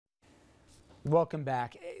Welcome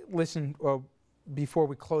back. Listen, before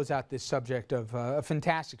we close out this subject of a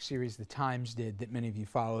fantastic series the Times did that many of you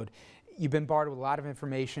followed, you've been barred with a lot of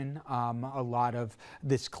information, a lot of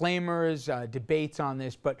disclaimers, debates on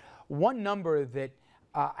this, but one number that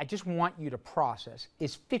I just want you to process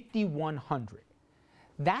is 5,100.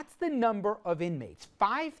 That's the number of inmates.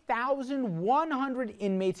 5,100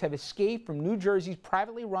 inmates have escaped from New Jersey's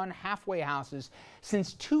privately run halfway houses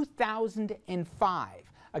since 2005.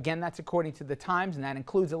 Again, that's according to the Times, and that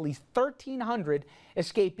includes at least 1,300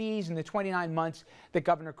 escapees in the 29 months that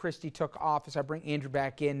Governor Christie took office. I bring Andrew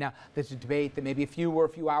back in. Now, there's a debate that maybe a few were a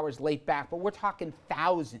few hours late back, but we're talking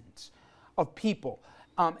thousands of people.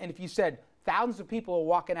 And if you said thousands of people are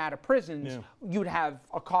walking out of prisons, you'd have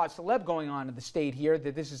a cause célèbre going on in the state here,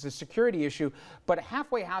 that this is a security issue. But a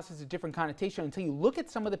halfway house is a different connotation until you look at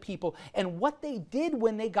some of the people and what they did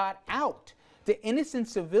when they got out, the innocent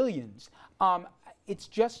civilians. It's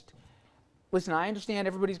just, listen, I understand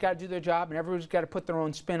everybody's got to do their job and everybody's got to put their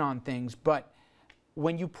own spin on things, but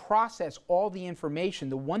when you process all the information,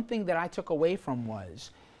 the one thing that I took away from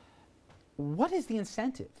was, what is the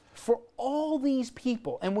incentive for all these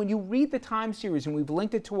people? And when you read the Time series, and we've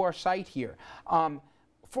linked it to our site here,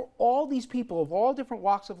 for all these people of all different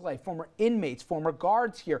walks of life, former inmates, former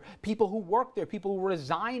guards here, people who work there, people who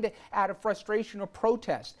resigned out of frustration or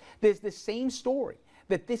protest, there's the same story,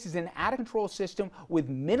 that this is an out-of-control system with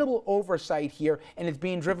minimal oversight here, and it's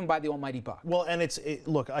being driven by the almighty buck. Well, and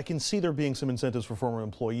look, I can see there being some incentives for former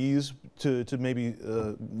employees to maybe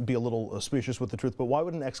be a little specious with the truth, but why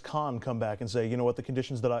would an ex-con come back and say, you know what, the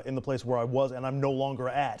conditions that in the place where I was and I'm no longer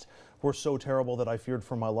at were so terrible that I feared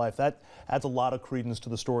for my life? That adds a lot of credence to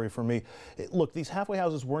the story for me. Look, these halfway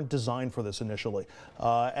houses weren't designed for this initially,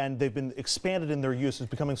 and they've been expanded in their use as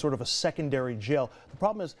becoming sort of a secondary jail. The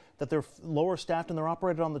problem is that they're lower staffed and they're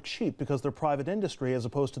operated on the cheap because they're private industry as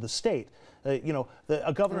opposed to the state. You know,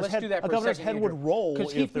 a governor's head would roll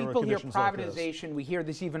if there were conditions like this. Because people hear privatization, we hear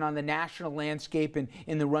this even on the national landscape and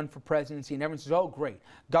in the run for presidency, and everyone says, oh great,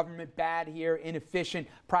 government bad here, inefficient,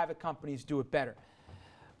 private companies do it better.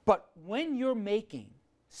 But when you're making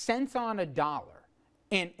cents on a dollar,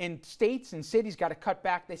 and states and cities got to cut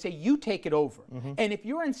back, they say, you take it over. And if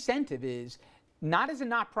your incentive is not as a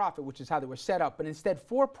not-profit, which is how they were set up, but instead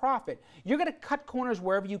for profit, you're going to cut corners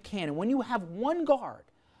wherever you can. And when you have one guard,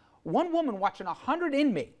 one woman watching 100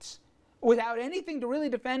 inmates without anything to really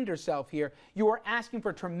defend herself here, you are asking for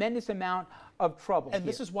a tremendous amount of trouble. And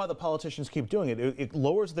this is why the politicians keep doing it. It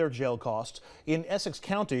lowers their jail costs. In Essex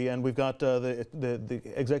County, and we've got the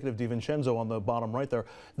executive DiVincenzo on the bottom right there,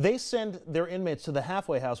 they send their inmates to the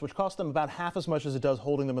halfway house, which costs them about half as much as it does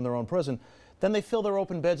holding them in their own prison. Then they fill their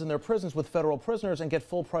open beds in their prisons with federal prisoners and get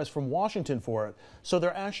full price from Washington for it. So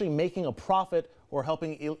they're actually making a profit or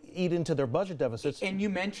helping eat into their budget deficits. And you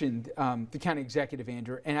mentioned the county executive,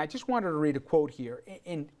 Andrew, and I just wanted to read a quote here.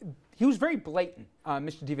 And he was very blatant,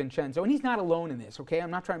 Mr. DiVincenzo, and he's not alone in this, okay?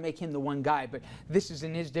 I'm not trying to make him the one guy, but this is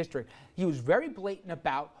in his district. He was very blatant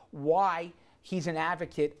about why he's an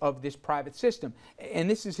advocate of this private system. And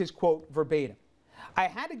this is his quote verbatim. I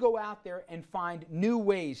had to go out there and find new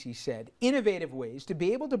ways, he said, innovative ways to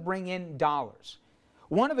be able to bring in dollars.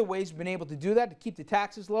 One of the ways we've been able to do that, to keep the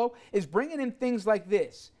taxes low, is bringing in things like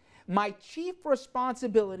this. My chief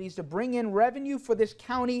responsibility is to bring in revenue for this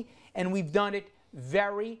county, and we've done it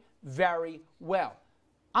very, very well.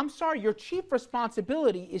 I'm sorry, your chief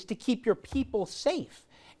responsibility is to keep your people safe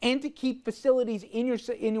and to keep facilities in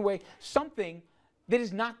your way, something that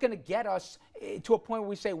is not going to get us to a point where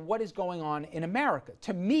we say, what is going on in America?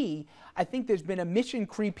 To me, I think there's been a mission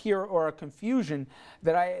creep here or a confusion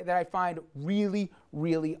that I find really,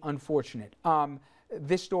 really unfortunate.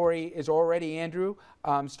 This story is already, Andrew,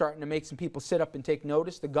 starting to make some people sit up and take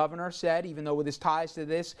notice. The governor said, even though with his ties to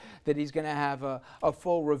this, that he's going to have a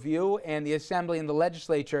full review, and the Assembly and the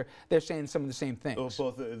legislature, they're saying some of the same things.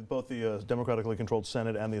 Both the democratically controlled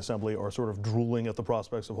Senate and the Assembly are sort of drooling at the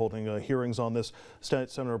prospects of holding hearings on this.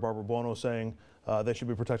 Senator Barbara Buono saying they should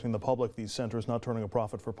be protecting the public, these centers not turning a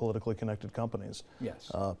profit for politically connected companies. Yes.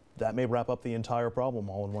 That may wrap up the entire problem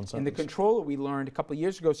all in one sentence. And the controller, we learned a couple of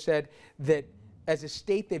years ago, said that as a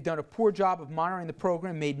state, they've done a poor job of monitoring the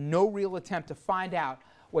program, made no real attempt to find out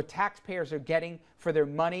what taxpayers are getting for their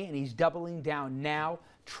money, and he's doubling down now.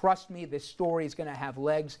 Trust me, this story is going to have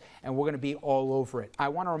legs, and we're going to be all over it. I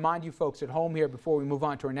want to remind you folks at home here, before we move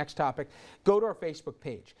on to our next topic, go to our Facebook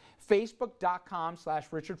page,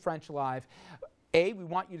 facebook.com/Richard French Live. A, we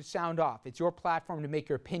want you to sound off. It's your platform to make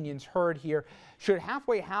your opinions heard here. Should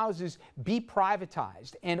halfway houses be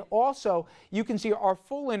privatized? And also, you can see our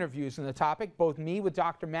full interviews on the topic, both me with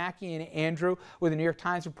Dr. Mackey and Andrew with the New York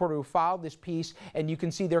Times reporter who filed this piece, and you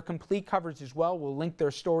can see their complete coverage as well. We'll link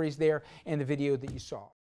their stories there in the video that you saw.